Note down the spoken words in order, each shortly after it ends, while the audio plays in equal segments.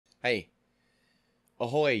Hey.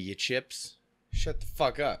 Ahoy, you chips. Shut the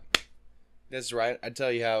fuck up. That's right. I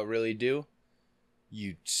tell you how it really do.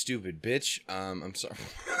 You stupid bitch. I'm sorry.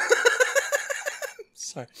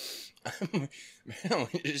 Sorry. I'm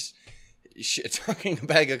just shit talking a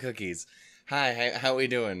bag of cookies. Hi, how we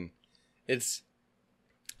doing? It's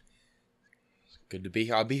good to be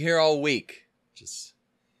here. I'll be here all week. Just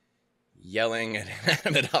yelling at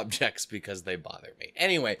inanimate objects because they bother me.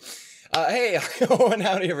 Anyway, hey, and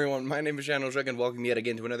howdy everyone. My name is Channel Shrek and welcome yet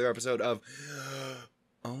again to another episode of...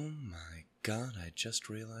 Oh my god, I just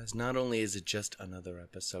realized not only is it just another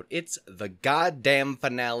episode, it's the goddamn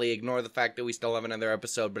finale. Ignore the fact that we still have another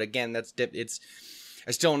episode, but again,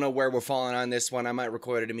 I still don't know where we're falling on this one. I might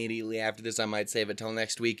record it immediately after this. I might save it till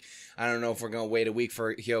next week. I don't know if we're going to wait a week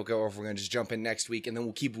for Hyoko or if we're going to just jump in next week, and then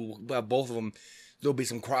we'll have both of them. There'll be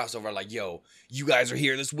some crossover like, yo, you guys are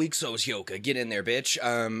here this week, so is Hyoko. Get in there, bitch.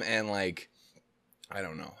 And like, I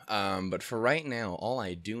don't know. But for right now, all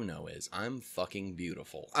I do know is I'm fucking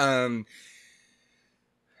beautiful. Yeah,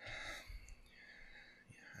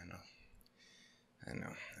 I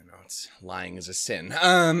know. It's lying is a sin.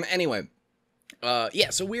 Anyway.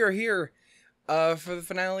 Yeah, so we are here, for the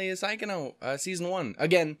finale of Saekano, season 1.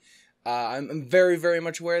 Again, I'm very, very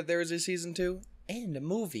much aware there is a season 2 and a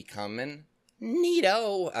movie coming.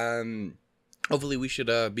 Neato. Hopefully we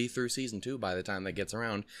should, be through season 2 by the time that gets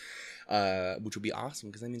around, which will be awesome,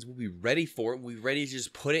 because that means we'll be ready for it. We'll be ready to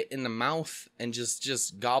just put it in the mouth and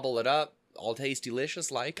just gobble it up, all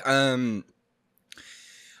tasty-licious like. But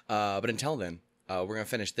until then, we're going to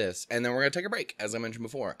finish this, and then we're going to take a break, as I mentioned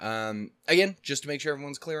before. Again, just to make sure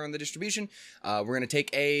everyone's clear on the distribution, we're going to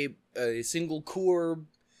take a single core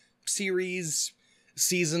series,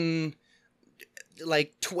 season,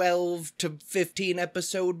 like, 12 to 15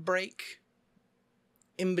 episode break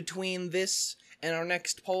in between this and our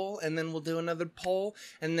next poll, and then we'll do another poll,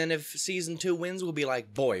 and then if season 2 wins, we'll be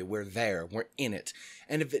like, boy, we're there, we're in it.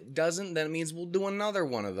 And if it doesn't, then it means we'll do another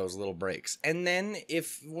one of those little breaks. And then,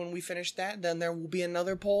 when we finish that, then there will be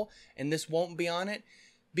another poll, and this won't be on it,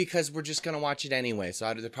 because we're just going to watch it anyway, so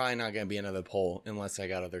there's probably not going to be another poll, unless I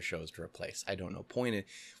got other shows to replace. I don't know. We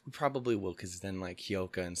probably will, because then, like,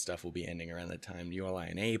 Hyoko and stuff will be ending around that time. Yall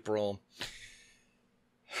in April.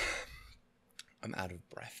 I'm out of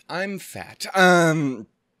breath. I'm fat.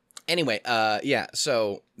 Anyway, yeah,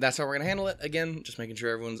 so that's how we're gonna handle it. Again, just making sure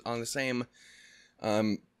everyone's on the same,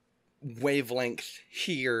 wavelength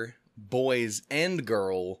here, boys and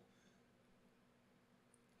girl.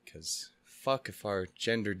 Because fuck if our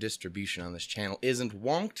gender distribution on this channel isn't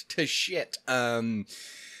wonked to shit. I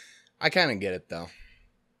kind of get it, though.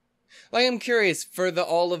 Like, I'm curious, for for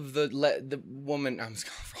all of the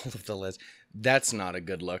les, that's not a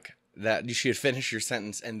good look. That you should finish your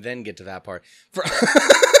sentence and then get to that part. For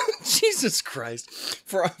Jesus Christ,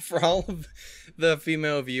 for all of the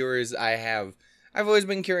female viewers I've always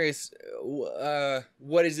been curious.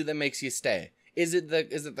 What is it that makes you stay? Is it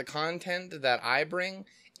the content that I bring?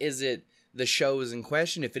 Is it the shows in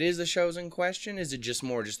question? If it is the shows in question, is it just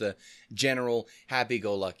the general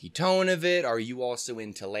happy-go-lucky tone of it? Are you also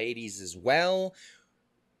into ladies as well?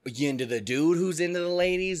 You into the dude who's into the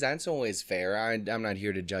ladies? That's always fair. I'm not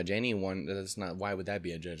here to judge anyone. That's not. Why would that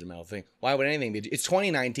be a judgmental thing? Why would anything be? It's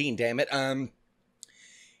 2019, damn it.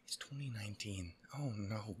 It's 2019. Oh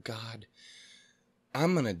no, God.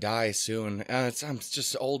 I'm gonna die soon. I'm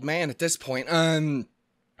just an old man at this point. The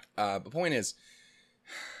point is,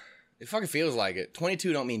 it fucking feels like it.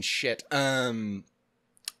 22 don't mean shit. Point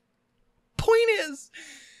is,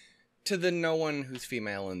 to the no one who's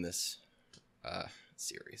female in this,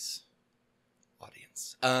 series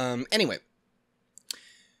audience. Anyway.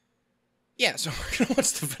 Yeah, so we're gonna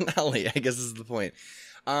watch the finale, I guess is the point.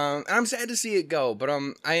 And I'm sad to see it go, but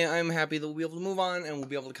I'm happy that we'll be able to move on and we'll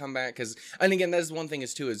be able to come back, and again, that's one thing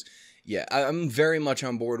yeah, I'm very much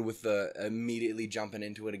on board with immediately jumping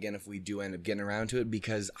into it again if we do end up getting around to it,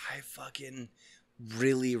 because I fucking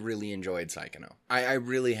really, really enjoyed Saekano. I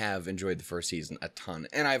really have enjoyed the first season a ton,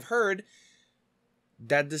 and I've heard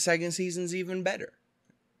that the second season's even better.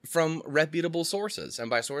 From reputable sources. And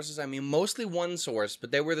by sources, I mean mostly one source, but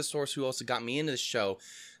they were the source who also got me into the show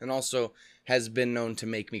and also has been known to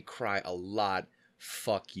make me cry a lot.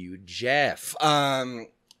 Fuck you, Jeff.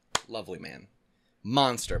 Lovely man.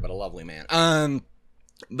 Monster, but a lovely man.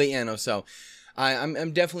 But yeah, no, so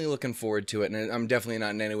I'm definitely looking forward to it, and I'm definitely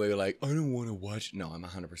not in any way like, I don't want to watch. No, I'm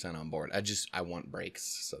 100% on board. I want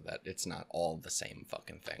breaks so that it's not all the same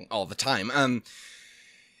fucking thing all the time.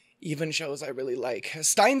 Even shows I really like.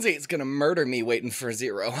 Steins 8's gonna murder me waiting for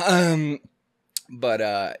 0.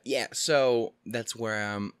 But yeah, so that's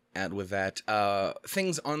where I'm at with that.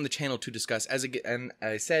 Things on the channel to discuss. And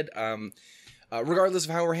I said, regardless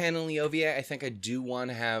of how we're handling the OVA, I think I do want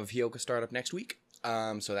to have Hyoka start up next week.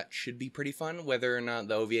 So that should be pretty fun. Whether or not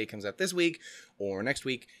the OVA comes out this week or next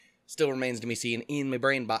week still remains to be seen in my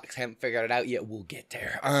brain box. Haven't figured it out yet. We'll get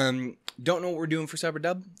there. Don't know what we're doing for sub or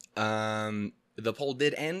dub. The poll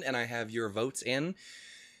did end, and I have your votes in.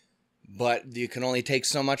 But you can only take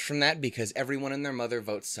so much from that because everyone and their mother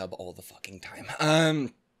votes sub all the fucking time.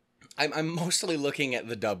 I'm mostly looking at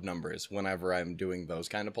the dub numbers whenever I'm doing those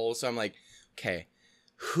kind of polls. So I'm like, okay,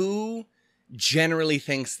 who generally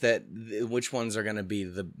thinks that which ones are going to be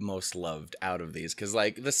the most loved out of these? Because,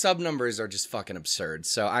 like, the sub numbers are just fucking absurd.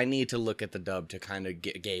 So I need to look at the dub to kind of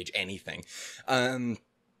gauge anything. So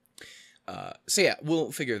yeah,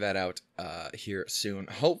 we'll figure that out here soon,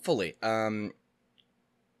 hopefully.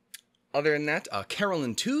 Other than that,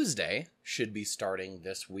 Carolyn Tuesday should be starting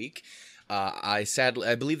this week. I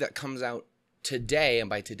believe that comes out today, and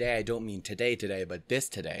by today I don't mean today, but this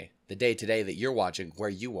today. The day today that you're watching, where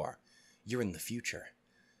you are. You're in the future.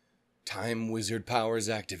 Time wizard powers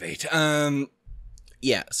activate.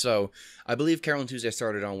 Yeah, so I believe Carolyn Tuesday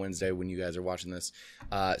started on Wednesday when you guys are watching this.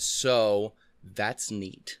 So that's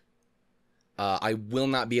neat. I will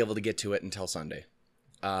not be able to get to it until Sunday.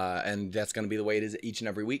 And that's going to be the way it is each and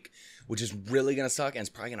every week, which is really going to suck, and it's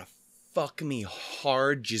probably going to fuck me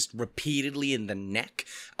hard just repeatedly in the neck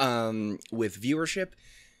with viewership,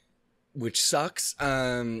 which sucks.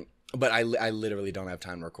 But I literally don't have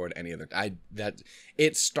time to record any other.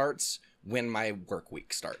 It starts when my work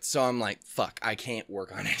week starts, so I'm like, fuck, I can't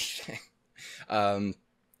work on anything.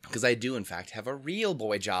 Because I do in fact have a real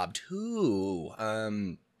boy job too.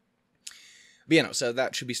 But, you know, so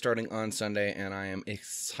that should be starting on Sunday, and I am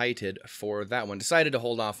excited for that one. Decided to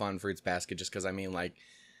hold off on Fruits Basket just because, I mean, like,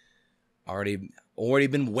 already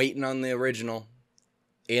been waiting on the original.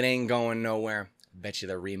 It ain't going nowhere. Bet you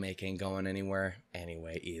the remake ain't going anywhere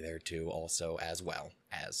anyway either, too, also as well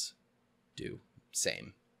as do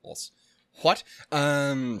same. Also. What?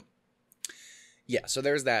 Yeah, so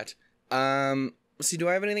there's that. Let's see, do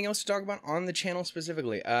I have anything else to talk about on the channel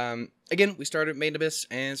specifically? Again, we started Made in Abyss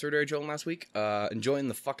and Sword Art Joel last week. Enjoying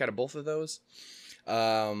the fuck out of both of those.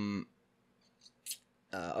 Other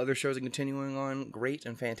shows are continuing on great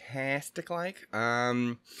and fantastic like.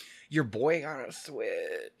 Your boy got a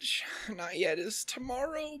Switch. Not yet, it's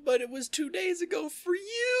tomorrow, but it was 2 days ago for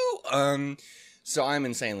you. So I'm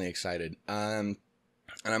insanely excited.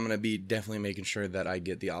 And I'm going to be definitely making sure that I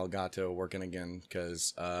get the Elgato working again,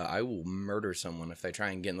 because I will murder someone if they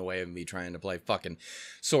try and get in the way of me trying to play fucking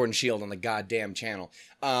Sword and Shield on the goddamn channel.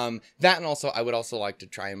 That, and also, I would also like to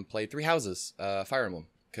try and play Three Houses, Fire Emblem,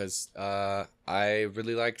 because I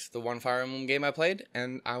really liked the one Fire Emblem game I played,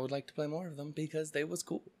 and I would like to play more of them because they was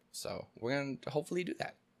cool. So, we're going to hopefully do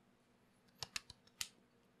that.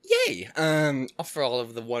 Yay! For all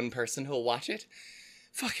of the one person who'll watch it.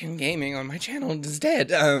 Fucking gaming on my channel is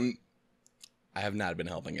dead. I have not been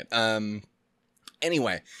helping it.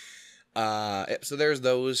 Anyway. So there's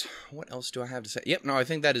those. What else do I have to say? Yep, no, I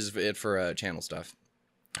think that is it for channel stuff.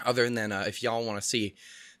 Other than, if y'all want to see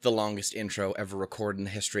the longest intro ever recorded in the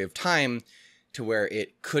history of time, to where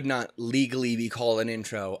it could not legally be called an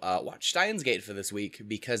intro, watch Steins Gate for this week,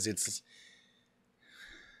 because it's...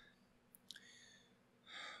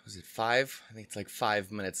 Was it 5? I think it's like 5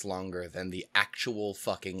 minutes longer than the actual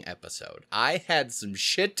fucking episode. I had some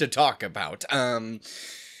shit to talk about.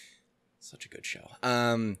 Such a good show.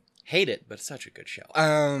 Hate it, but such a good show.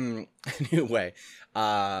 Anyway,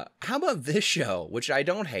 how about this show, which I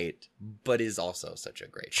don't hate, but is also such a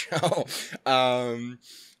great show?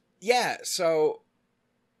 Yeah, so,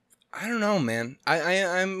 I don't know, man.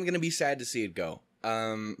 I'm gonna be sad to see it go.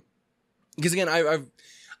 Because again,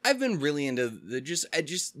 I've been really into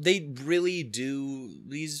they really do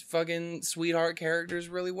these fucking sweetheart characters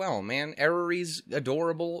really well, man. Eriri's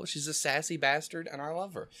adorable. She's a sassy bastard, and I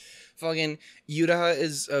love her. Fucking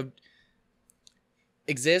Utaha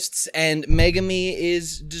exists, and Megumi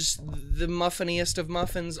is just the muffiniest of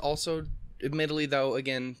muffins. Also, admittedly, though,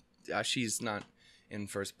 again, she's not in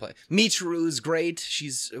first place. Michiru's great.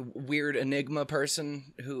 She's a weird enigma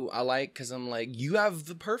person who I like, because I'm like, you have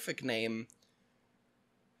the perfect name.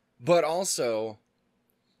 But also,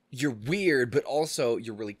 you're weird, but also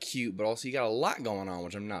you're really cute, but also you got a lot going on,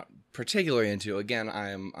 which I'm not particularly into. Again,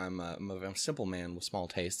 I'm a simple man with small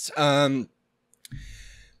tastes. Point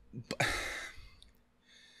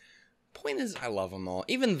is, I love them all.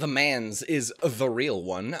 Even the man's is the real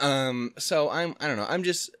one. So I don't know.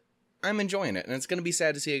 I'm enjoying it, and it's gonna be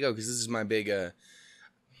sad to see it go, because this is my big yeah,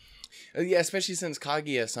 especially since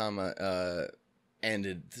Kaguya-sama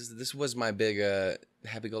ended. This was my big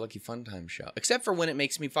happy-go-lucky fun time show. Except for when it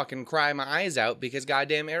makes me fucking cry my eyes out because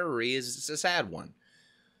goddamn Eriri is a sad one.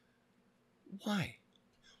 Why?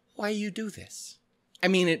 Why you do this? I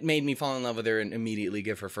mean, it made me fall in love with her and immediately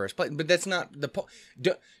give her first place, but that's not the point.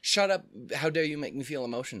 Shut up. How dare you make me feel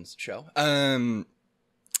emotions, show?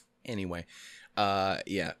 Anyway.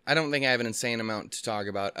 Yeah. I don't think I have an insane amount to talk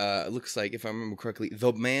about. It looks like, if I remember correctly,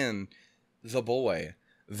 the man, the boy,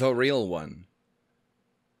 the real one.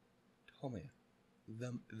 Tell me.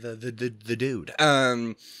 The dude.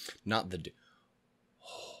 Not the dude.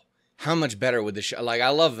 How much better would the show... Like, I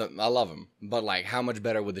love him. But, like, how much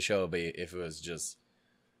better would the show be if it was just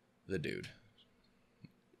the dude?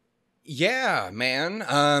 Yeah, man.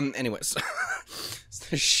 Anyways. It's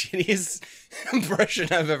the shittiest impression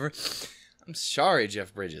I've ever... I'm sorry,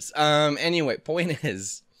 Jeff Bridges. Anyway, point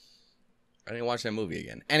is... I didn't watch that movie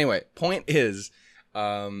again. Anyway, point is...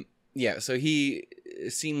 yeah, so he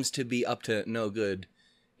seems to be up to no good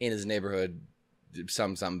in his neighborhood.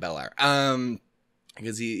 Some Bel Air.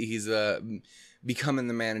 Because he's becoming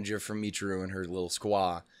the manager for Michiru and her little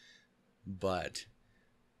squaw, but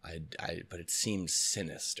it seems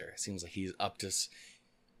sinister. It seems like he's up to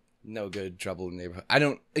no good trouble in the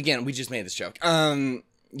neighborhood. Again, we just made this joke. You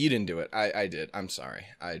didn't do it. I did. I'm sorry.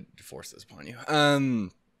 I forced this upon you.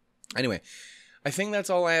 Anyway, I think that's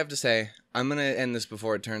all I have to say. I'm gonna end this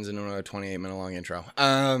before it turns into another 28-minute long intro.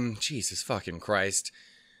 Jesus fucking Christ.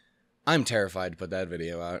 I'm terrified to put that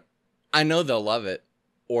video out. I know they'll love it,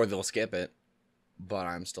 or they'll skip it, but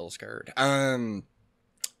I'm still scared. But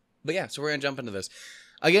yeah, so we're gonna jump into this.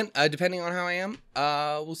 Again, depending on how I am,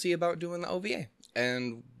 we'll see about doing the OVA,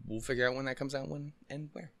 and we'll figure out when that comes out, when, and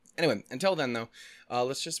where. Anyway, until then, though,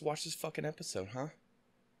 let's just watch this fucking episode, huh?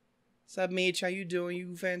 What's up, Meech? How you doing?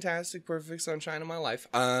 You fantastic, perfect sunshine of my life.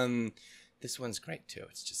 This one's great, too.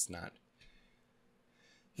 It's just not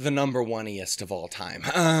the number one-iest of all time.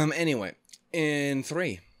 Anyway, in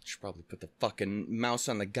 3... Should probably put the fucking mouse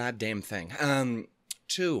on the goddamn thing.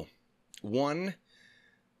 2, 1,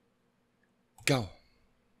 go.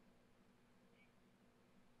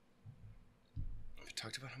 Have I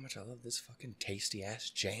talked about how much I love this fucking tasty ass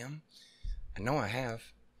jam? I know I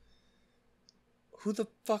have. Who the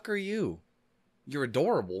fuck are you? You're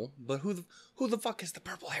adorable, but who the fuck is the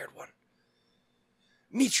purple-haired one?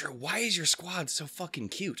 Michiru, why is your squad so fucking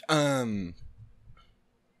cute?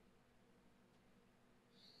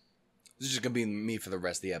 This is just gonna be me for the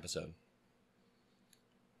rest of the episode.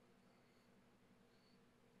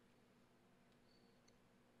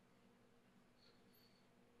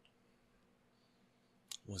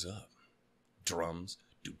 What's up? Drums.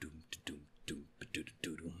 Do-doom, do-doom, doom,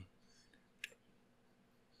 ba-do-do-do-doom.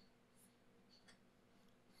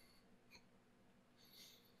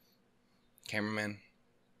 Cameraman.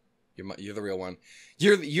 You're the real one.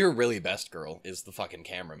 You're really best girl is the fucking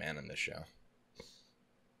cameraman in this show.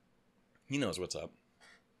 He knows what's up.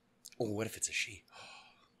 Oh, what if it's a she?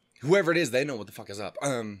 Whoever it is, they know what the fuck is up.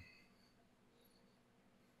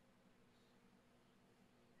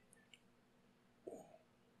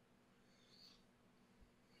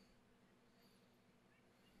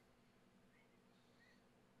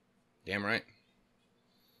 Damn right.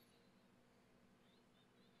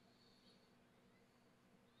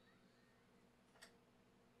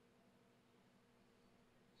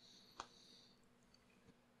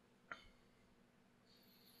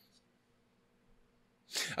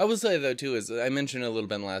 I will say, though, too, as I mentioned a little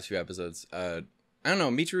bit in the last few episodes, I don't know,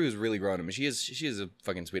 Michiru is really grown on me. She is a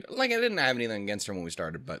fucking sweet... Like, I didn't have anything against her when we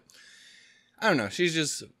started, but... I don't know, she's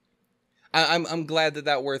just... I'm glad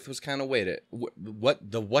that worth was kind of weighted. What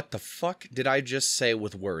the fuck did I just say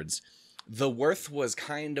with words? The worth was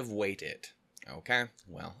kind of weighted. Okay?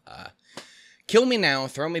 Well, kill me now,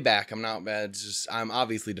 throw me back. I'm not bad, I'm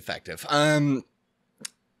obviously defective. It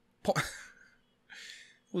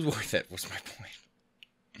was worth it, was my point.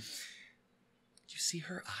 See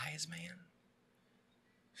her eyes, man?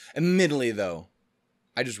 Admittedly, though,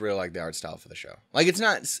 I just really like the art style for the show. Like, it's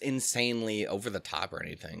not insanely over the top or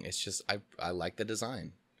anything. It's just, I like the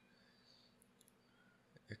design.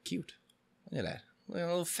 They're cute. Look at that. Look at that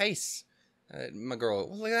little face. My girl,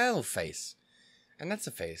 look at that little face. And that's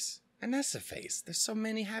a face. And that's a face. There's so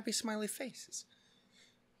many happy, smiley faces.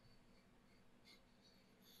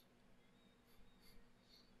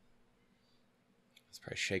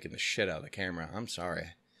 Probably shaking the shit out of the camera. I'm sorry.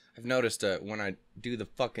 I've noticed when I do the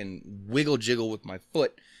fucking wiggle jiggle with my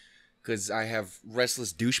foot, because I have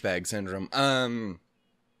restless douchebag syndrome.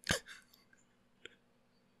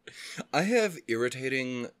 I have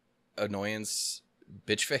irritating annoyance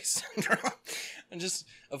bitch face syndrome. I'm just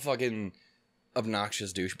a fucking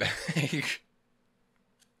obnoxious douchebag.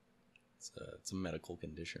 It's a medical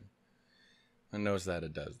condition. I knows that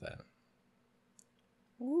it does that.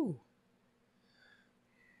 Ooh.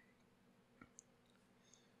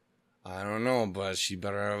 I don't know, but she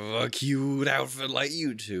better have a cute outfit like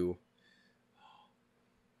you two.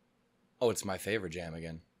 Oh, it's my favorite jam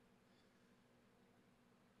again.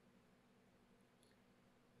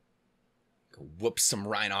 Go whoop some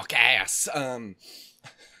Rhinoc ass.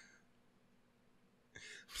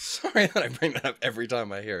 Sorry that I bring that up every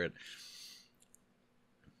time I hear it.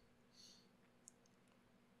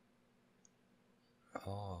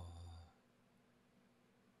 Oh.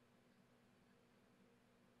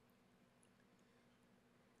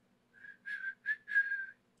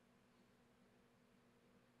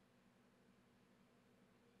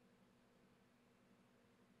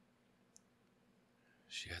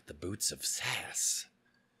 She got the boots of sass.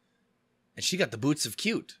 And she got the boots of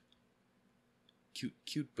cute.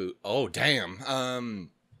 Cute boot. Oh,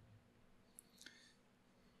 damn.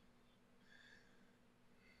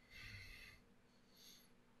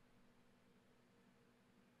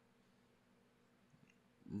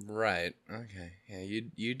 Right. Okay. Yeah,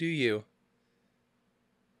 you do you.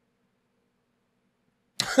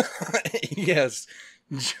 Yes.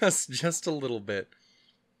 Just a little bit.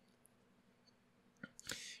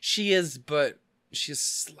 She is, but she's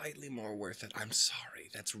slightly more worth it. I'm sorry.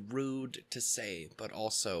 That's rude to say, but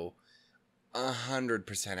also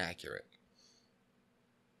 100% accurate.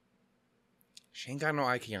 She ain't got no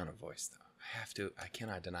Aikiyana voice, though. I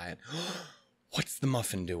cannot deny it. What's the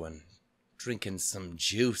muffin doing? Drinking some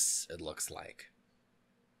juice, it looks like.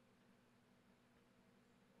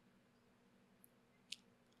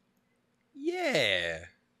 Yeah.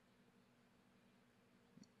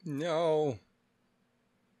 No.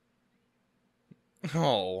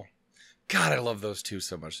 Oh. God, I love those two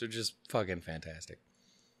so much. They're just fucking fantastic.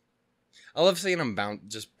 I love seeing them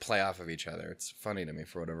just play off of each other. It's funny to me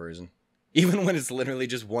for whatever reason. Even when it's literally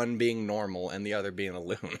just one being normal and the other being a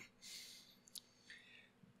loon.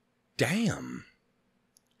 Damn.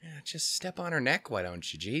 Yeah, just step on her neck, why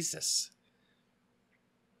don't you? Jesus.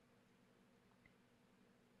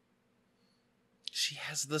 She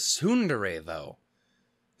has the tsundere, though.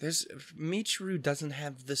 Michiru doesn't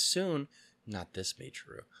have the tsun. Not this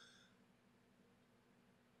Michiru.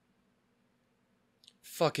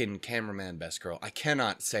 Fucking cameraman best girl. I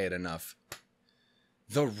cannot say it enough.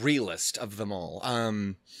 The realest of them all. I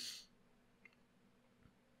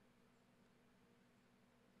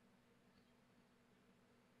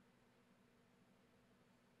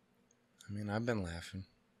mean, I've been laughing.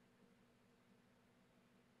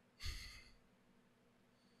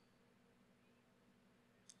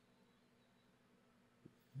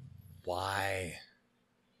 Why?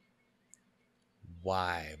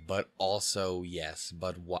 Why? But also, yes,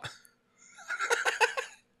 but why?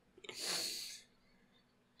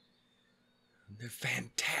 They're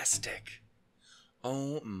fantastic.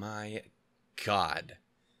 Oh my god.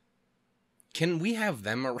 Can we have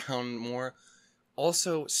them around more?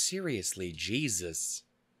 Also, seriously, Jesus.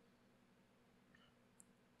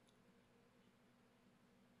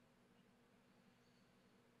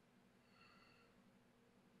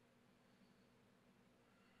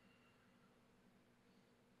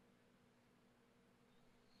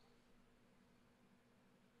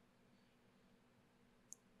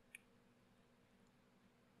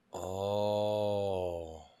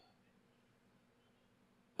 Oh.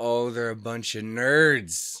 Oh, they're a bunch of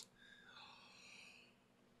nerds.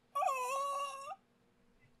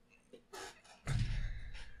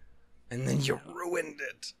 And then you ruined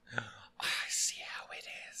it. I see how it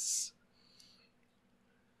is.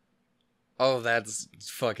 Oh, that's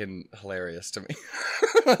fucking hilarious to me.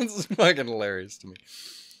 That's fucking hilarious to me.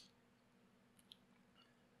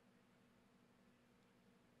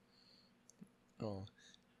 Oh.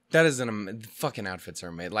 That is fucking outfits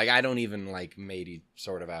are made. Like, I don't even like matey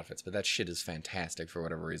sort of outfits, but that shit is fantastic for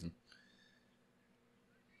whatever reason.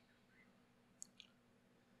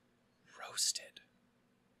 Roasted.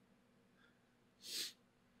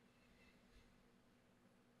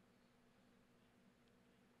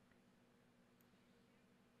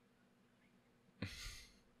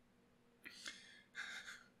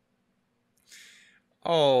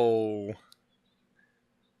 Oh.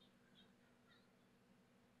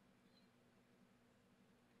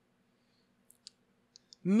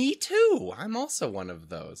 Me too. I'm also one of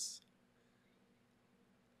those.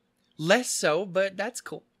 Less so, but that's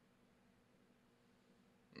cool.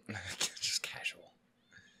 Just casual.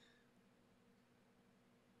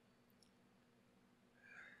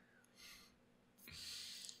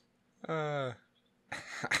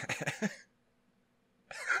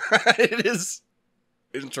 It is.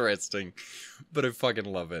 interesting, but I fucking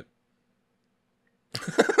love it.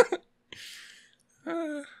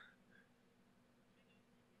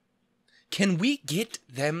 Can we get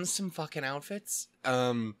them some fucking outfits?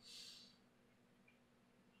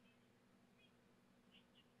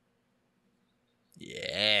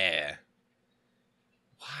 Yeah.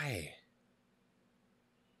 Why?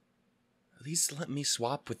 At least let me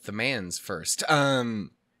swap with the mans first. Oh.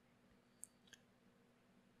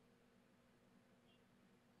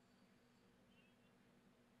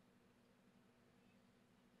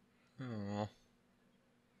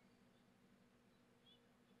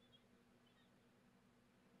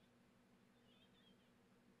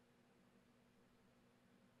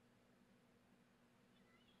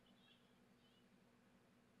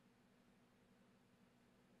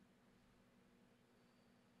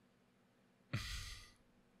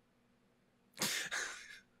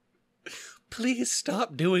 Please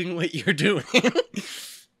stop doing what you're doing.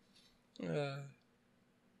 Yeah,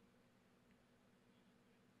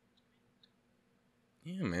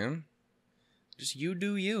 man. Just you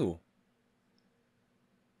do you.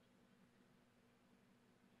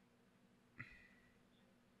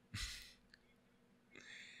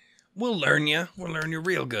 We'll learn you. We'll learn you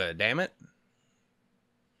real good, damn it.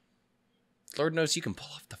 Lord knows you can pull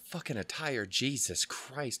off the fucking attire. Jesus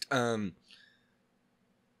Christ.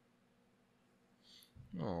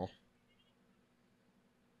 Oh.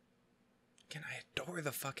 Again, I adore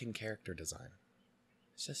the fucking character design.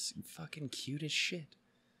 It's just fucking cute as shit.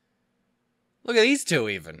 Look at these two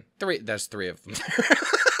even. Three. There's three of them.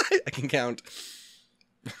 I can count.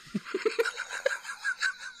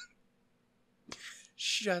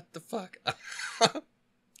 Shut the fuck up.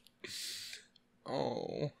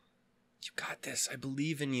 Oh. You got this. I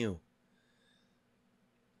believe in you.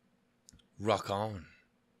 Rock on,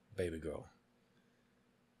 baby girl.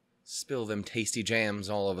 Spill them tasty jams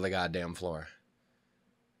all over the goddamn floor.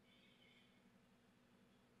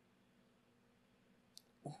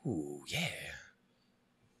 Ooh, yeah.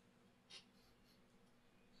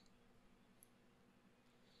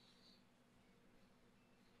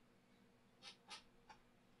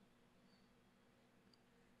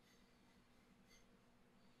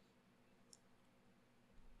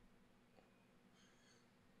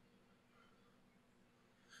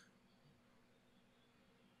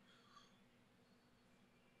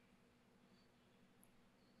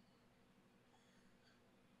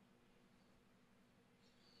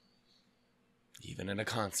 Even in a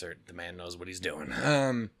concert, the man knows what he's doing.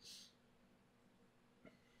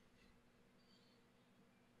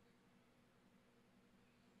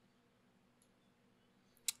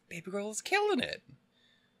 Baby girl is killing it.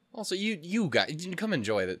 Also, you guys, you come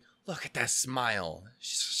enjoy that. Look at that smile.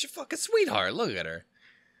 She's a fucking sweetheart. Look at her.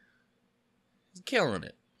 She's killing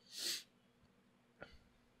it.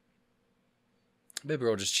 Baby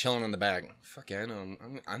girl just chilling in the back. Fuck yeah,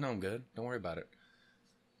 I know I'm good. Don't worry about it.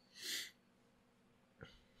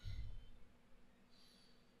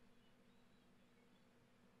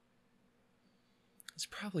 There's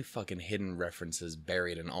probably fucking hidden references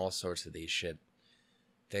buried in all sorts of these shit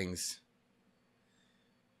things.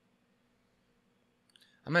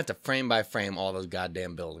 I'm gonna have to frame by frame all those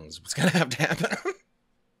goddamn buildings. What's gonna have to happen?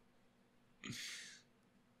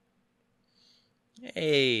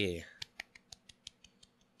 Hey.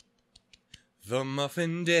 The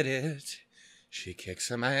muffin did it. She kicked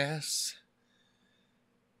some ass.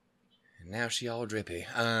 And now she all drippy.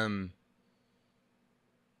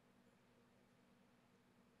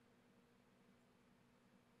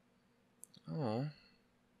 Oh.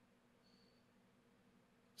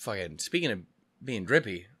 Fucking, speaking of being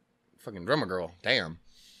drippy, fucking drummer girl, damn.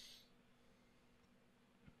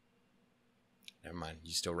 Never mind,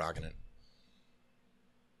 you still rocking it.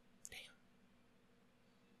 Damn.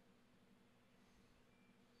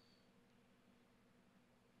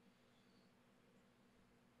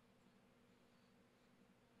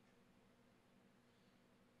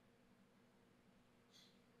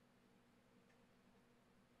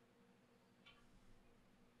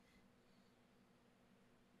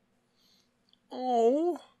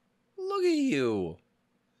 Oh, look at you.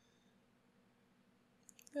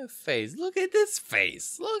 That face. Look at this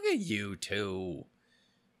face. Look at you, too.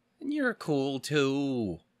 And you're cool,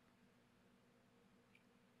 too.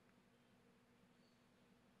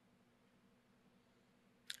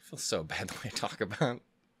 I feel so bad the way I talk about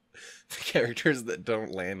the characters that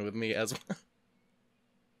don't land with me as well.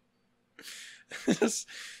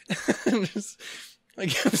 I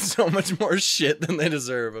give them so much more shit than they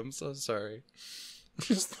deserve. I'm so sorry. I'm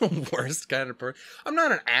just the worst kind of person. I'm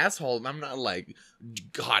not an asshole. I'm not like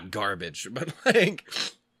hot garbage, but like,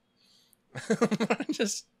 I'm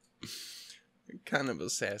just kind of a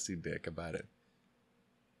sassy dick about it.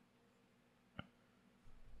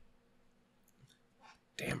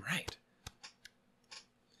 Damn right.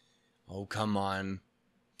 Oh, come on.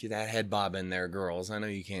 Get that head bob in there, girls. I know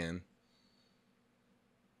you can.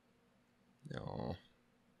 No.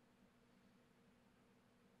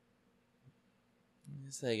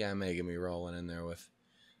 They got Megumi rolling in there with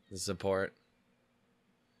the support.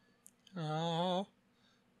 Oh.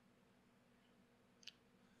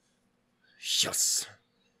 Yes.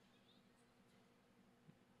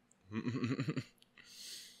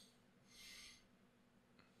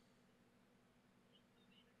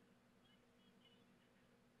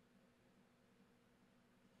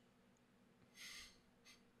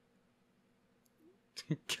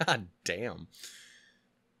 God damn.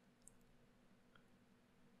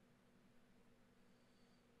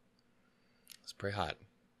 It's pretty hot.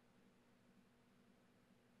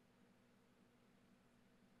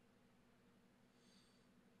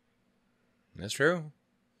 That's true.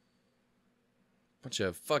 Bunch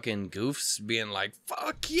of fucking goofs being like,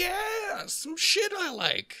 fuck yeah, some shit I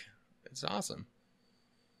like. It's awesome.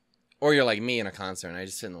 Or you're like me in a concert and I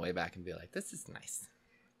just sit in the way back and be like, this is nice.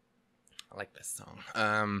 I like this song.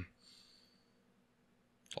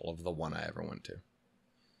 All of the one I ever went to.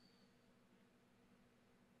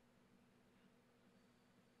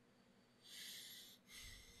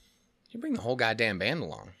 You bring the whole goddamn band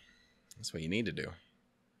along. That's what you need to do.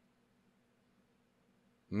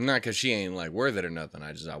 Not because she ain't like worth it or nothing.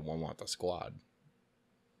 I want the squad.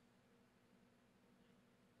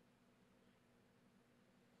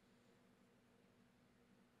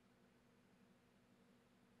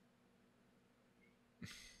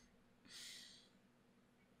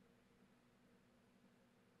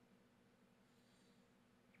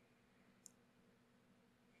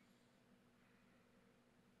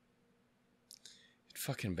 It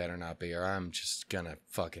fucking better not be, or I'm just gonna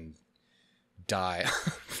fucking die.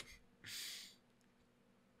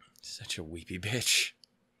 Such a weepy bitch.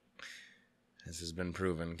 This has been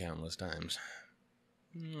proven countless times.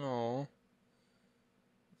 No.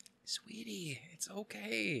 Sweetie, it's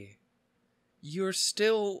okay. You're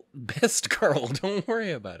still best girl. Don't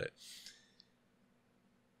worry about it.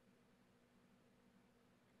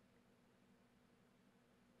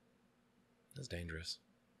 That's dangerous.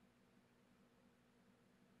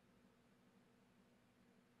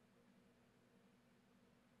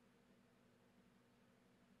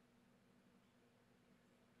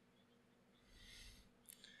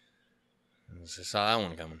 I saw that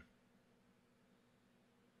one coming.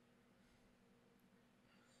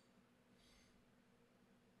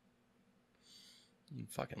 You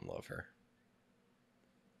fucking love her.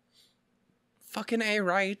 Fucking A,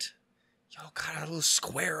 right? Yo, got a little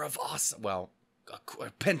square of awesome. Well,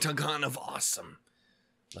 a pentagon of awesome.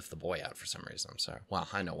 Left the boy out for some reason. I'm sorry. Well,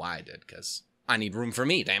 I know why I did, because I need room for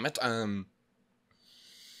me, damn it.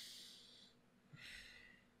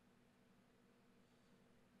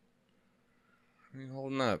 Are you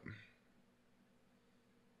holding up?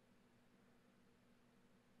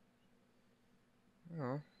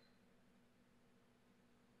 Oh.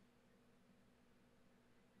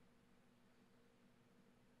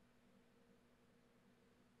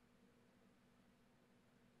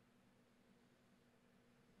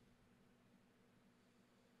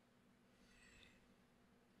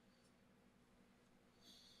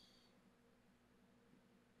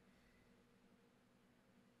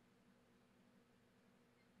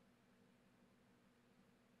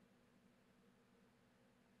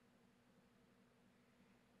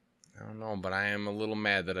 I don't know, but I am a little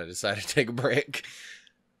mad that I decided to take a break.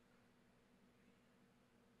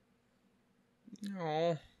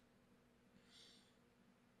 Oh.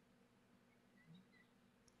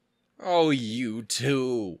 Oh, you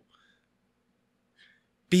two.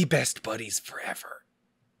 Be best buddies forever.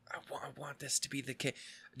 I want this to be the case.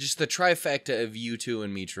 Just the trifecta of you two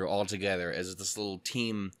and Michiru all together as this little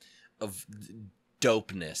team of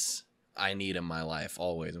dopeness I need in my life,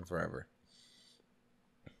 always and forever.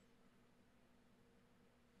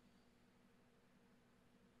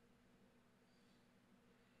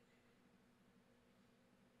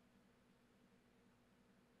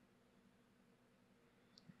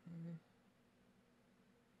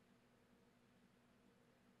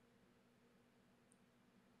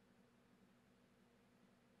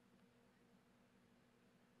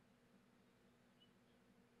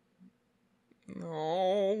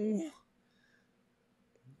 No.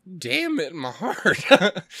 Damn it, my heart.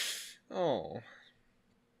 Oh.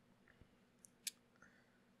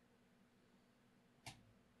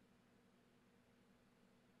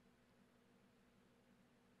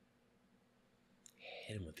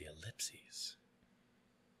 Hit him with the ellipses.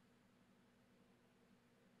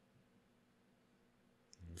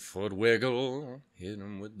 Foot wiggle. Hit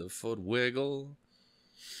him with the foot wiggle.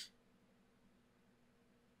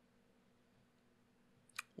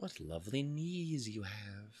 What lovely knees you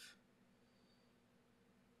have.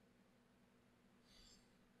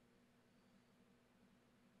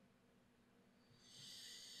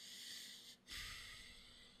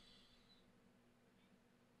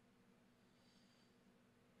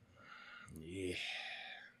 Yeah.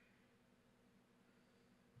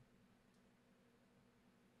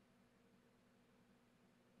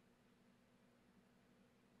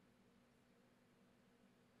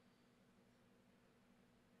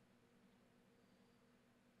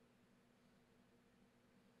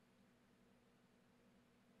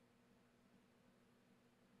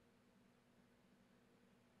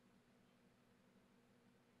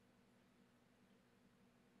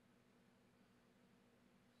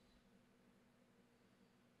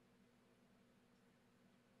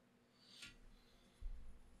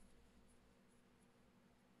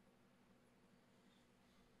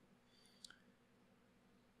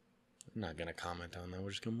 I'm not gonna comment on that. We're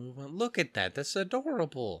just gonna move on. Look at that. That's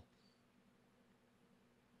adorable.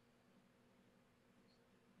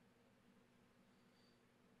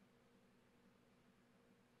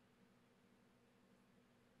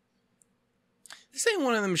 This ain't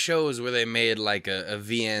one of them shows where they made like a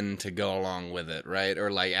VN to go along with it, right?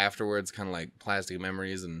 Or like afterwards, kind of like Plastic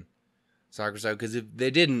Memories and Soccer Style. Because if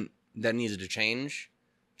they didn't, that needed to change.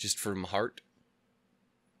 Just from heart.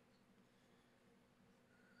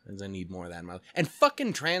 Because I need more of that in my life. And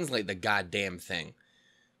fucking translate the goddamn thing.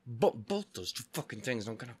 Both those two fucking things,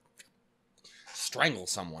 I'm gonna strangle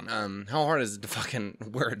someone. How hard is it to fucking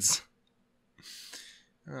words?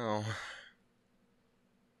 Oh.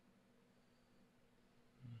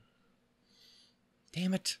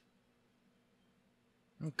 Damn it.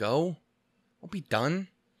 Don't go. I'll be done.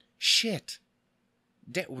 Shit.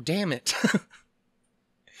 Damn it.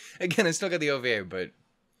 Again, I still got the OVA, but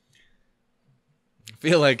I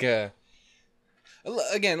feel like,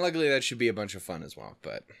 again, luckily that should be a bunch of fun as well,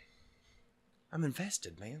 but I'm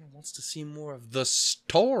invested, man. I wants to see more of the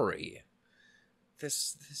story.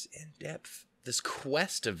 This in-depth, this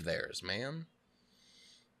quest of theirs, man.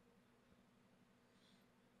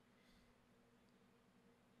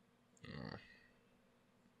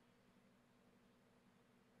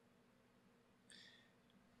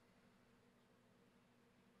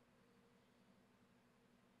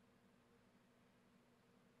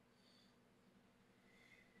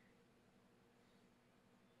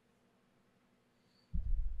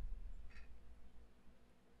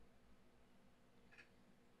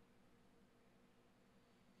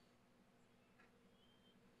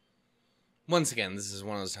 Once again, this is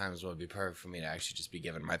one of those times where it would be perfect for me to actually just be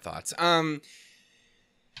giving my thoughts.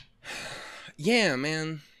 Yeah,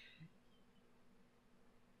 man.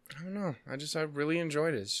 I don't know. I really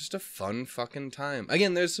enjoyed it. It's just a fun fucking time.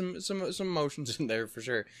 Again, there's some emotions in there for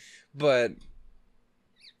sure, but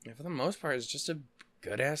for the most part, it's just a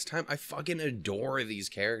good ass time. I fucking adore these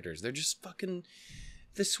characters. They're just fucking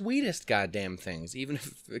the sweetest goddamn things, even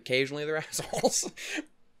if occasionally they're assholes.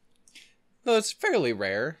 Though it's fairly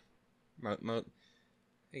rare.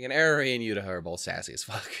 Again, Eriri and Utaha are both sassy as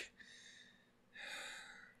fuck.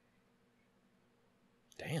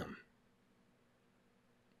 Damn.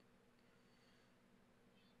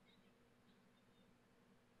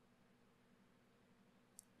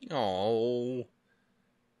 Oh.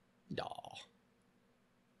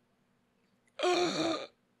 Aw.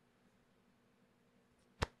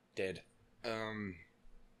 Dead.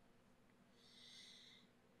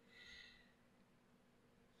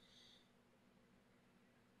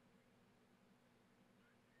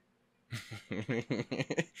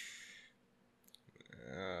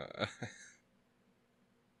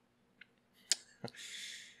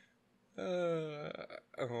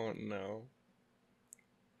 Oh no.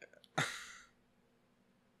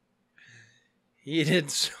 He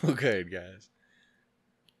did so good, guys.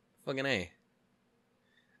 Fucking A.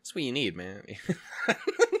 That's what you need, man.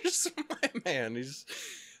 Just my man. He's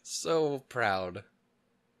so proud.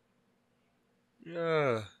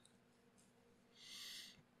 Yeah.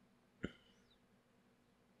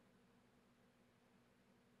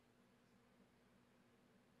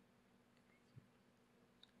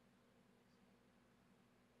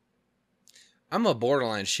 I'm a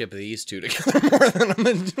borderline ship these two together more than I'm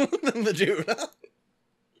than the dude.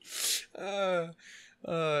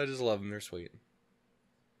 I just love them. They're sweet.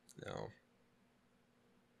 No.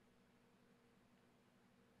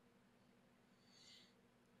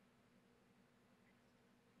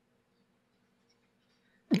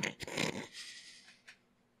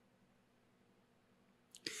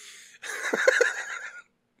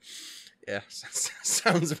 Yeah,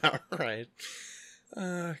 sounds about right.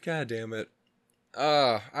 God damn it.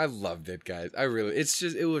 I loved it, guys.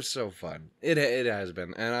 It was so fun. It has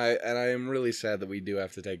been, and I am really sad that we do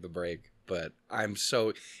have to take the break. But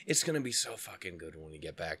it's gonna be so fucking good when we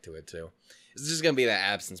get back to it too. It's just gonna be that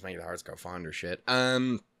absence making the hearts grow fonder shit.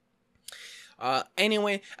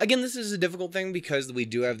 Anyway, again, this is a difficult thing because we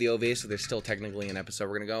do have the OVA, so there's still technically an episode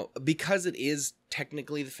we're gonna go. Because it is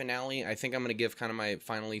technically the finale, I think I'm gonna give kind of my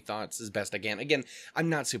final thoughts as best I can. Again, I'm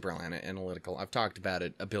not super analytical. I've talked about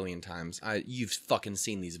it a billion times. You've fucking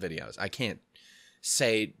seen these videos. I can't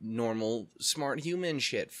say normal, smart human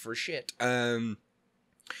shit for shit.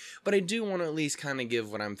 But I do want to at least kind of give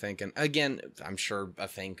what I'm thinking. Again, I'm sure a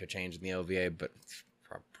thing could change in the OVA, but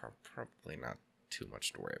probably not too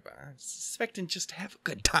much to worry about. I'm expecting just to have a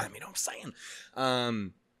good time, you know what I'm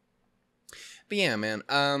saying? But yeah, man,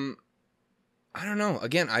 I don't know.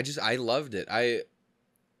 Again, I loved it.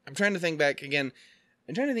 I'm trying to think back again.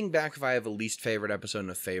 I'm trying to think back if I have a least favorite episode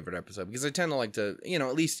and a favorite episode, because I tend to like to,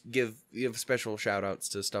 at least give special shout outs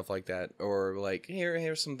to stuff like that, or like,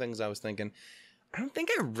 here's some things I was thinking. I don't think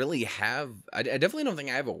I really have. I definitely don't think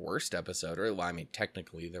I have a worst episode, or, well, I mean,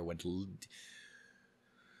 technically there would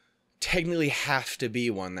technically have to be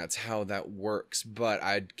one. That's how that works, but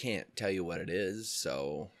I can't tell you what it is,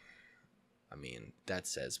 so, I mean, that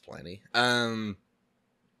says plenty. As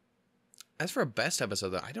for a best episode,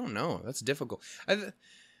 though, I don't know. That's difficult. I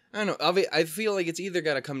don't know. I feel like it's either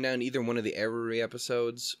got to come down to either one of the Eriri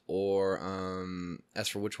episodes, or, as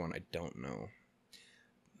for which one, I don't know.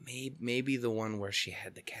 Maybe the one where she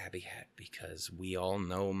had the cabbie hat, because we all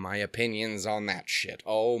know my opinions on that shit.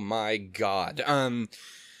 Oh my god.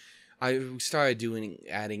 I started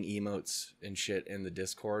adding emotes and shit in the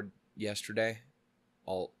Discord yesterday.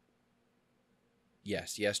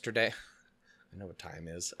 Yesterday. I know what time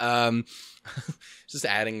is. Just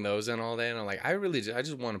adding those in all day, and I'm like, I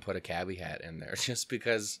just want to put a cabbie hat in there, just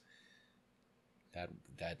because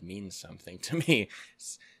that means something to me.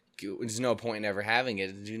 There's no point in ever having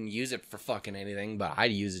it. I didn't use it for fucking anything, but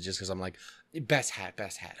I'd use it just because I'm like, best hat.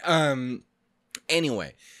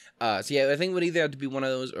 Anyway, so yeah, I think it would either have to be one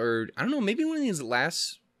of those, or, I don't know, maybe one of these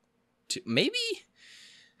last two, maybe?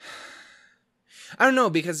 I don't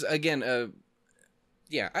know, because, again,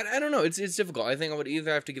 yeah, I don't know, it's difficult. I think I would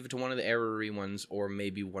either have to give it to one of the Eriri ones, or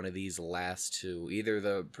maybe one of these last two, either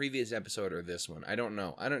the previous episode or this one. I don't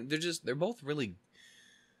know. They're both really,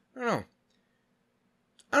 I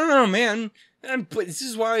don't know, man. But this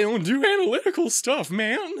is why I don't do analytical stuff,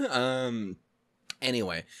 man.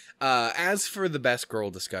 Anyway, as for the best girl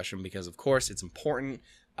discussion, because of course it's important,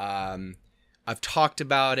 I've talked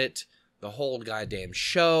about it the whole goddamn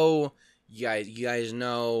show. You guys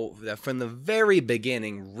know that from the very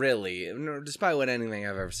beginning, really, despite what anything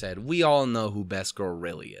I've ever said, we all know who best girl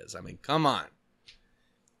really is. I mean, come on.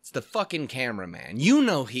 It's the fucking cameraman. You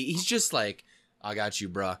know he's just like, I got you,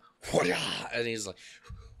 bruh. And he's like,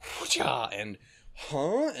 and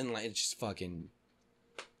and like, it's just fucking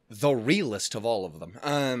the realest of all of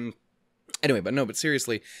them. Anyway, but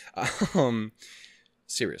seriously,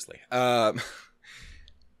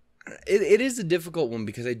 it is a difficult one,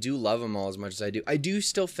 because I do love them all as much as I do. I do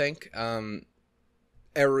still think Eriri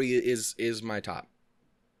is my top.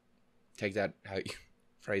 Take that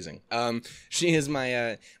phrasing. She is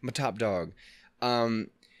my top dog.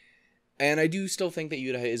 And I do still think that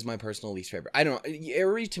Utaha is my personal least favorite. I don't know.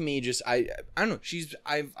 Eriri to me just, I don't know.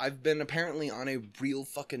 I've been apparently on a real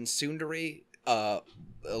fucking tsundere,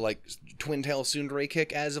 like twin tail tsundere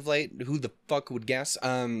kick as of late. Who the fuck would guess?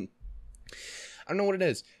 I don't know what it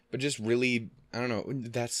is, but just really, I don't know.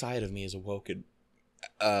 That side of me is awoken,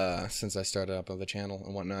 since I started up on the channel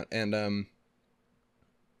and whatnot. And,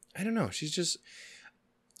 I don't know. She's just,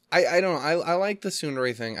 I don't know. I like the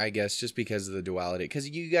tsundere thing, I guess, just because of the duality. Because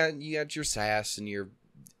you got your sass and your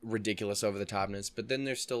ridiculous over the topness, but then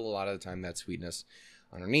there's still a lot of the time that sweetness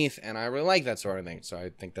underneath, and I really like that sort of thing. So I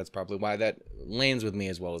think that's probably why that lands with me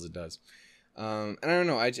as well as it does. And I don't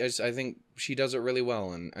know. I think she does it really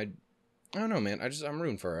well, and I don't know, man. I'm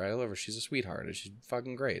rooting for her. I love her. She's a sweetheart. She's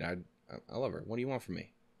fucking great. I love her. What do you want from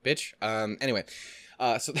me, bitch? Anyway,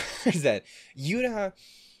 so there's that. Utaha.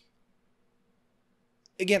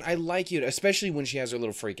 Again, I like Utaha, especially when she has her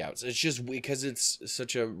little freakouts. It's just because it's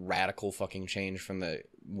such a radical fucking change from the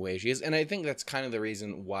way she is. And I think that's kind of the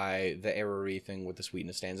reason why the Eriri thing with the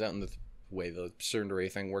sweetness stands out, and the way the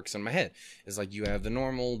tsundere thing works in my head. Is like, you have the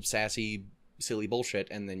normal, sassy, silly bullshit,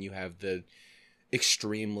 and then you have the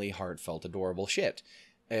extremely heartfelt, adorable shit.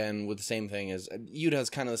 And with the same thing as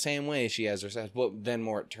Utaha's kind of the same way. She has her sass, but then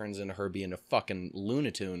more it turns into her being a fucking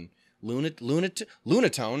lunatone.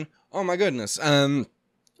 Oh my goodness.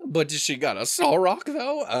 but does she got a Soul Rock,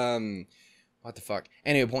 though? What the fuck?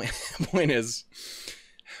 Anyway, point is,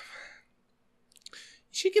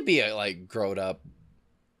 she could be a, like, grown up,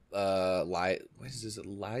 what is this,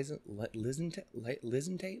 Lizentate?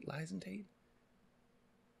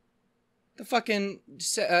 The fucking,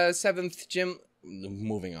 7th gym,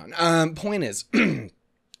 moving on. Point is, I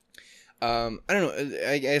don't know,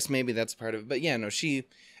 I guess maybe that's part of it, but yeah, no,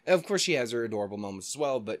 of course she has her adorable moments as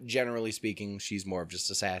well, but generally speaking, she's more of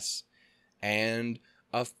just a sass, and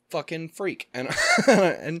a fucking freak, and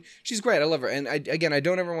and she's great, I love her, and I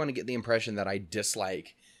don't ever want to get the impression that I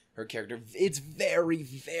dislike her character. It's very,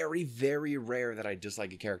 very, very rare that I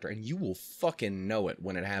dislike a character, and you will fucking know it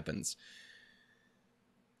when it happens.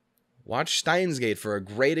 Watch Steins Gate for a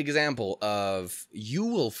great example of, you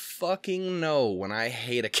will fucking know when I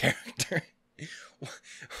hate a character.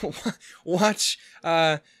 Watch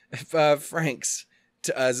Frank's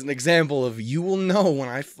as an example of, you will know when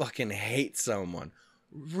I fucking hate someone.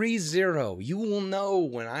 ReZero, you will know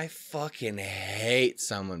when I fucking hate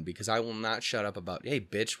someone, because I will not shut up about, hey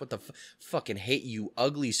bitch, what the fucking hate you,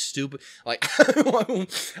 ugly, stupid, like,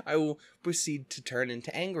 I will proceed to turn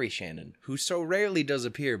into Angry Shannon, who so rarely does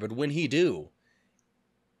appear, but when he do,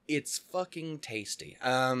 it's fucking tasty.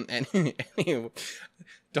 And anyway,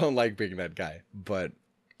 don't like being that guy, but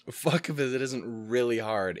fuck if it isn't really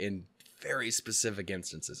hard in very specific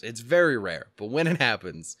instances. It's very rare, but when it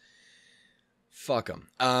happens, fuck them.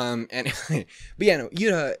 And but yeah, no,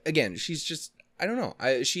 Utaha, again, she's just, I don't know.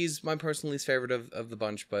 She's my personal least favorite of the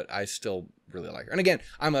bunch, but I still really like her. And again,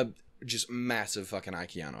 I'm a just massive fucking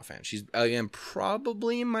Aikeano fan. She's, again,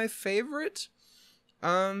 probably my favorite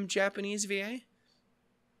Japanese VA.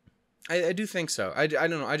 I do think so. I don't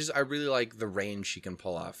know. I really like the range she can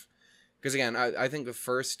pull off. Because again, I think the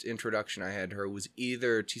first introduction I had her was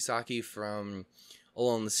either Chisaki from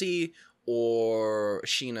Alone in the Sea, or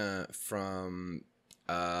Sheena from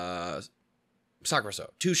Sakura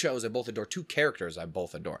So. Two shows I both adore, two characters I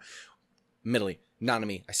both adore. Admittedly,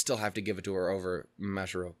 Nanami, I still have to give it to her over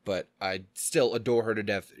Michiru, but I still adore her to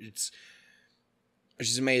death.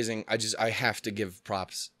 She's amazing. I have to give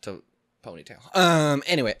props to Ponytail.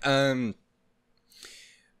 Anyway, but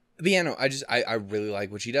yeah, no, I really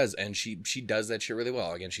like what she does, and she does that shit really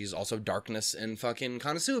well. Again, she's also Darkness in fucking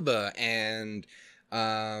Konosuba, and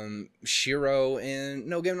Shiro in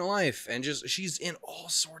No Game No Life, and just, she's in all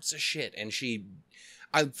sorts of shit, and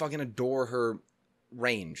I fucking adore her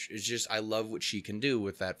range. It's just, I love what she can do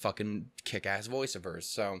with that fucking kick-ass voice of hers.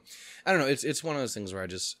 So, I don't know, it's one of those things where I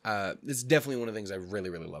just, it's definitely one of the things I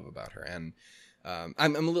really, really love about her, and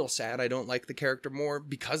I'm a little sad I don't like the character more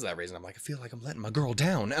because of that reason. I'm like, I feel like I'm letting my girl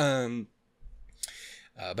down.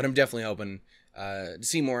 But I'm definitely hoping to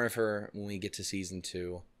see more of her when we get to season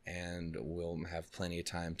 2, and we'll have plenty of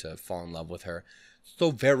time to fall in love with her so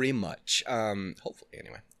very much. Hopefully,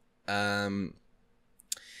 anyway. Then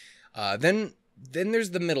there's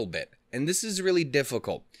the middle bit, and this is really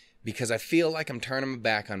difficult because I feel like I'm turning my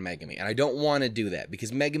back on Megumi, and I don't want to do that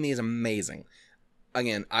because Megumi is amazing.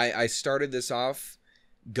 Again, I started this off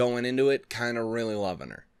going into it kind of really loving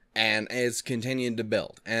her, and it's continued to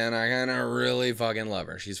build, and I kind of really fucking love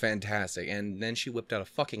her. She's fantastic. And then she whipped out a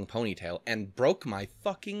fucking ponytail and broke my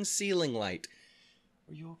fucking ceiling light.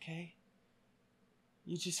 Are you okay?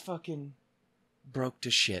 You just fucking broke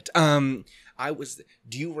to shit. Do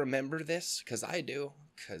you remember this? Because I do,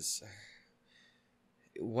 because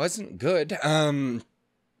it wasn't good.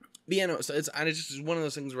 But yeah, no, so it's just one of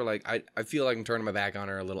those things where, like, I feel like I'm turning my back on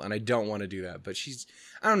her a little, and I don't want to do that, but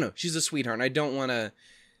I don't know, she's a sweetheart, and I don't want to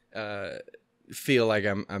feel like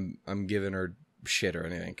I'm giving her shit or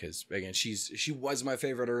anything, because again, she was my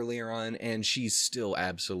favorite earlier on, and she's still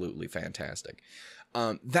absolutely fantastic.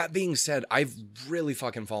 That being said, I've really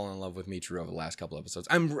fucking fallen in love with Michiru over the last couple episodes.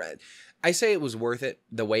 I say it was worth it,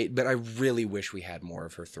 the wait, but I really wish we had more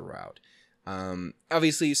of her throughout.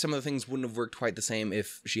 Obviously some of the things wouldn't have worked quite the same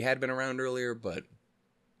if she had been around earlier, but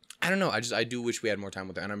I don't know, I do wish we had more time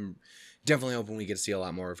with her, and I'm definitely hoping we get to see a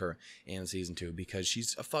lot more of her in season 2, because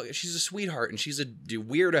she's a sweetheart, and she's a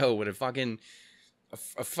weirdo and a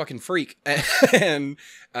fucking freak, and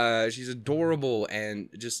she's adorable, and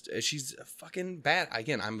just she's a fucking bad.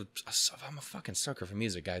 Again, I'm a fucking sucker for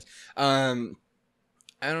music, guys. I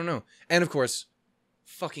don't know, and of course,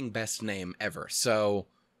 fucking best name ever. So,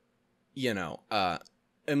 you know,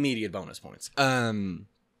 immediate bonus points. But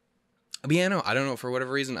yeah, no, I don't know, for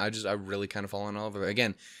whatever reason, I really kind of fall in love with her.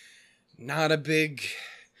 Again, not a big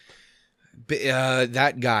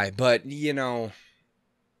that guy, but you know,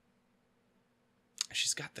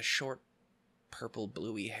 she's got the short purple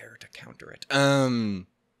bluey hair to counter it. I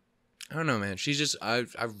I don't know, man. She's just,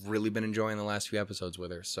 I've really been enjoying the last few episodes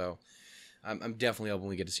with her, so I'm definitely hoping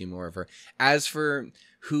we get to see more of her. As for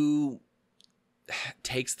who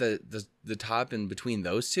takes the top in between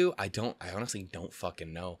those two, I honestly don't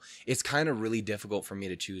fucking know. It's kind of really difficult for me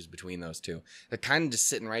to choose between those two. They're kind of just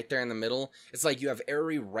sitting right there in the middle. It's like you have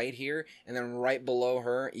Eriri right here, and then right below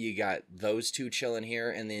her, you got those two chilling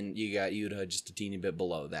here, and then you got Utaha just a teeny bit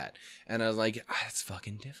below that. And I was like, that's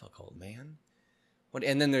fucking difficult, man. What?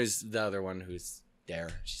 And then there's the other one who's there.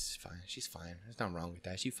 She's fine. She's fine. There's nothing wrong with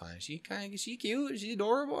that. She's fine. She cute. She's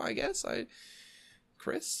adorable, I guess.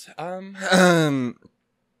 Chris. No.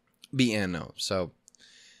 So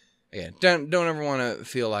again, don't ever want to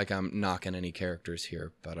feel like I'm knocking any characters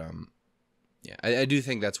here, but yeah, I do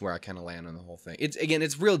think that's where I kind of land on the whole thing.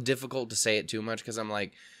 It's real difficult to say it too much because I'm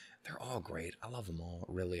like, they're all great. I love them all.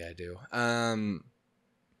 Really, I do. I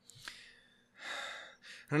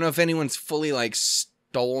don't know if anyone's fully like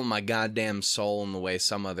stole my goddamn soul in the way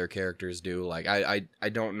some other characters do. Like I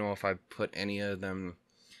don't know if I put any of them.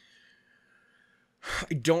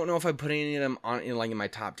 I don't know if I put any of them on in my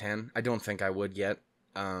top 10. I don't think I would yet.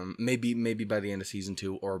 Maybe by the end of season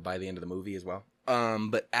 2 or by the end of the movie as well.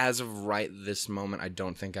 But as of right this moment, I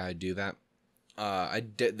don't think I'd do that.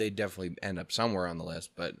 They definitely end up somewhere on the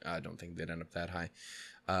list, but I don't think they'd end up that high.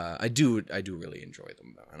 I do really enjoy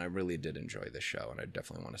them though, and I really did enjoy this show, and I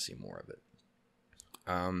definitely want to see more of it.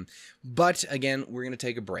 But again, we're gonna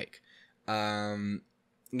take a break.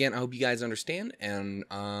 Again, I hope you guys understand, and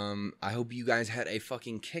I hope you guys had a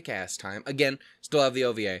fucking kick-ass time. Again, still have the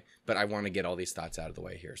OVA, but I want to get all these thoughts out of the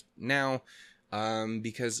way here now,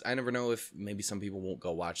 because I never know if maybe some people won't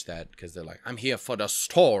go watch that because they're like, I'm here for the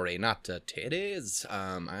story, not the titties.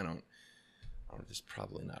 I don't. There's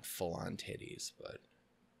probably not full-on titties, but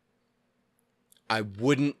I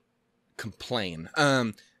wouldn't complain.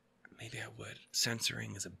 Maybe I would.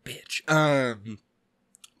 Censoring is a bitch.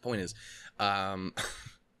 Point is,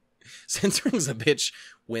 censoring's a bitch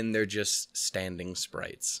when they're just standing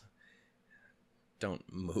sprites. Don't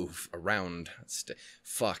move around.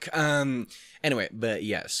 Fuck. Anyway, but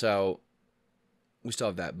yeah, so we still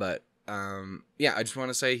have that, but yeah, I just want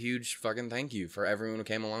to say a huge fucking thank you for everyone who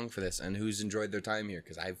came along for this and who's enjoyed their time here,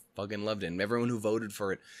 because I fucking loved it, and everyone who voted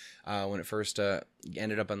for it when it first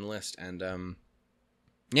ended up on the list, and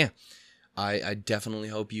yeah. I definitely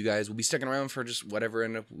hope you guys will be sticking around for just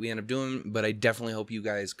whatever we end up doing, but I definitely hope you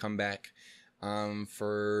guys come back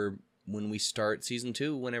for when we start season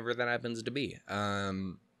 2, whenever that happens to be.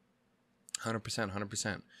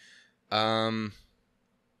 100%.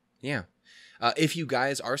 Yeah. If you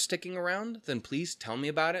guys are sticking around, then please tell me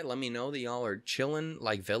about it. Let me know that y'all are chilling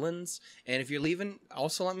like villains. And if you're leaving,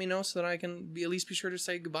 also let me know so that I can at least be sure to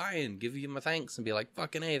say goodbye and give you my thanks and be like,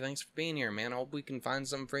 fucking hey, thanks for being here, man. I hope we can find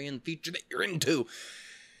something for you in the future that you're into.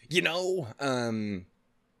 You know?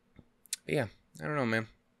 Yeah, I don't know, man.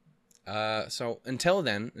 So until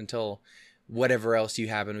then, until whatever else you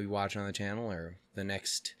happen to be watching on the channel or the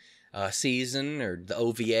next season or the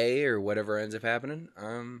OVA or whatever ends up happening,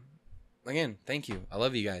 again, thank you. I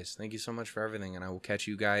love you guys. Thank you so much for everything, and I will catch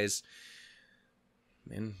you guys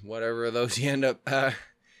in whatever of those you end up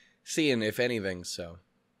seeing, if anything. So,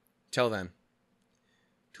 till then,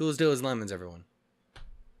 tools, deals, lemons, everyone.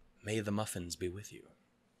 May the muffins be with you.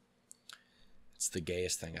 It's the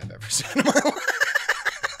gayest thing I've ever said in my life.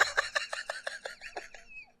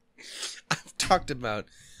 I've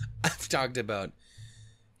talked about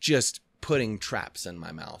just putting traps in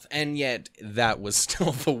my mouth, and yet that was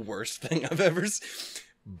still the worst thing I've ever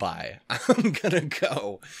Bye. I'm gonna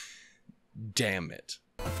go. Damn it.